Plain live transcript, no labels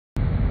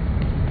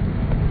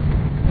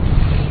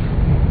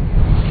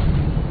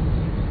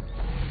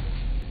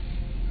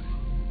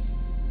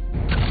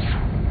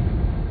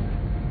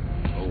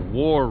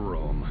war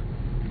room.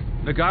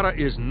 Ngata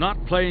is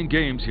not playing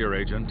games here,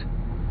 Agent.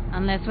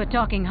 Unless we're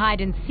talking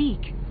hide and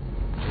seek.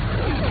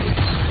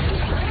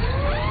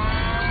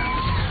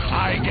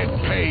 I get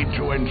paid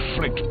to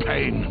inflict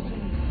pain.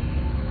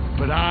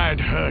 But I'd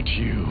hurt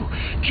you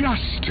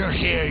just to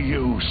hear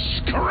you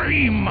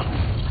scream.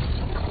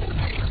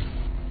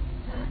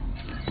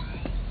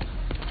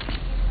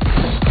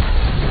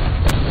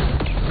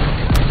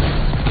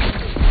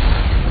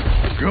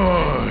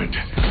 Good.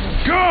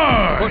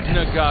 Good! Put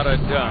Ngata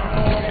down,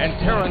 and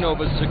Terra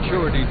Nova's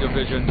security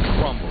division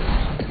crumbles.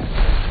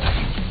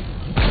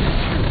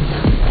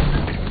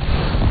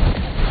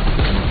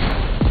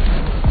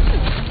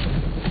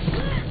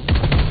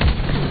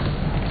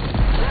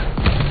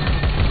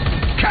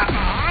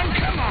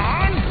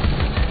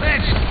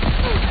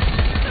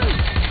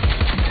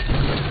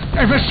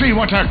 Ever see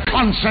what a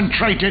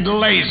concentrated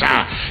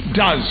laser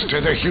does to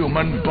the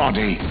human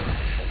body?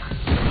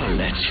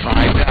 Let's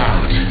find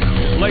out.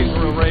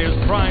 Laser array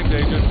is primed,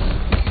 Agent.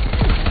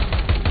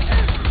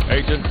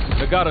 Agent,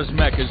 Ngata's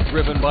mech is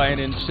driven by an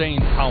insane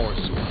power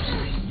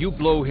source. You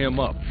blow him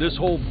up, this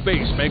whole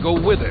base may go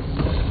with it.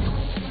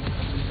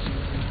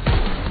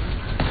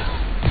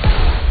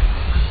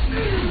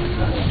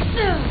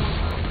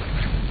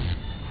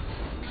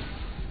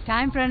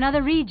 Time for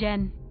another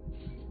regen.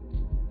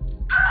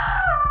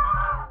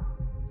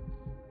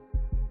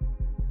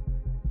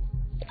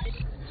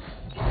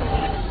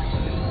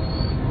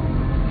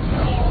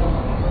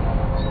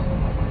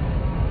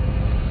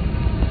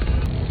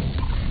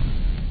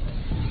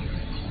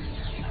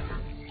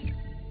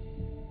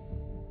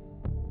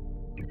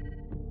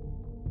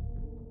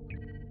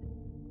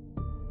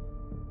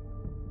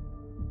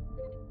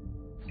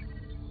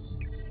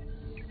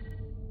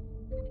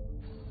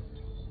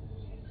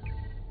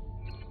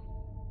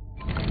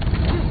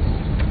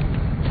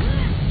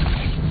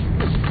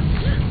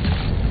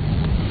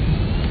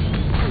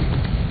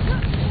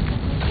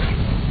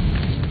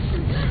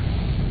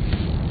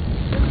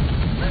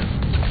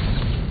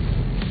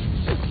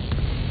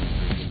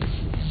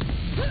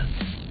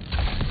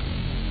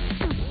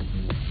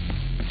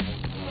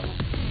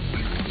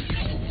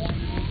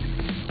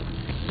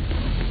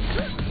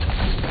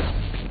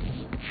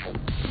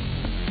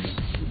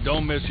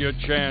 Don't miss your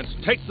chance.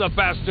 Take the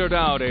bastard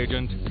out,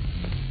 Agent.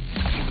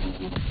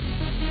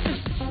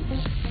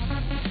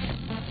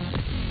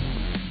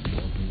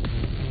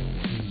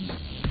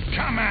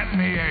 Come at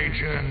me,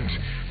 Agent.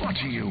 What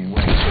are you waiting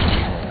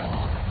for?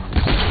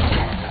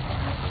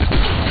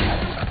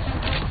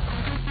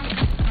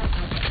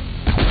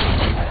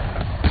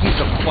 He's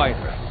a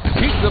fighter.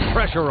 Keep the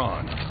pressure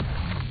on.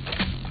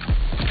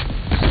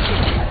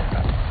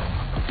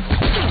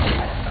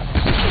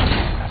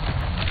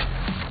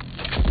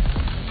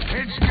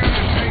 It's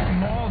gonna take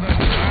more than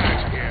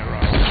that, hero.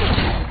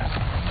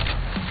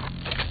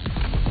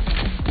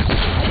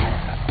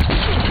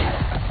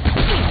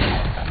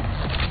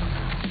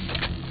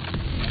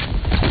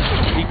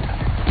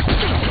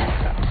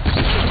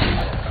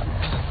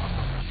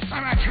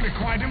 I'm actually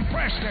quite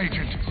impressed,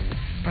 Agent.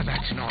 But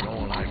that's not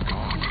all I've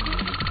got.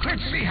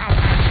 Let's see how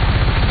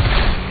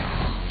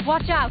that...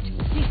 Watch out!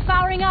 He's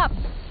powering up!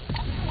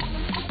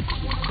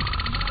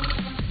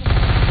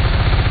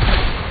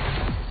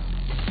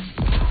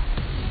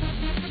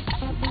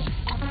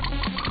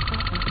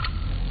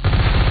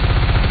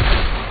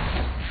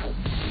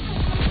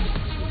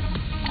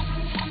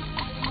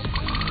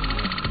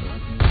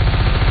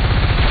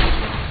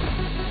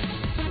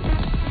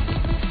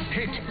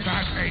 Hit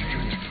that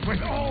agent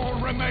with all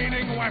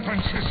remaining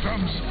weapon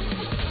systems.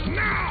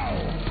 Now!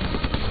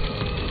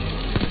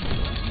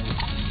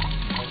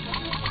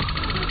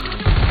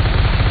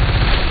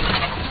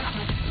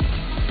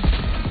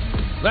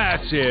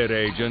 That's it,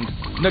 Agent.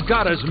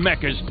 Ngata's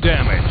mech is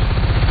damaged.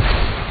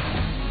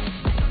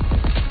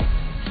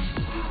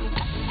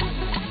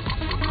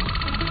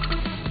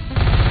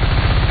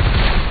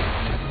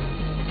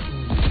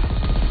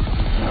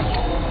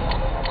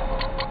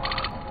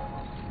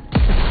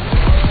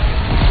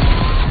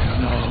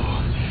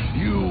 No,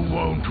 you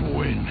won't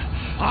win.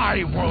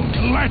 I won't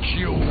let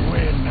you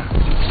win.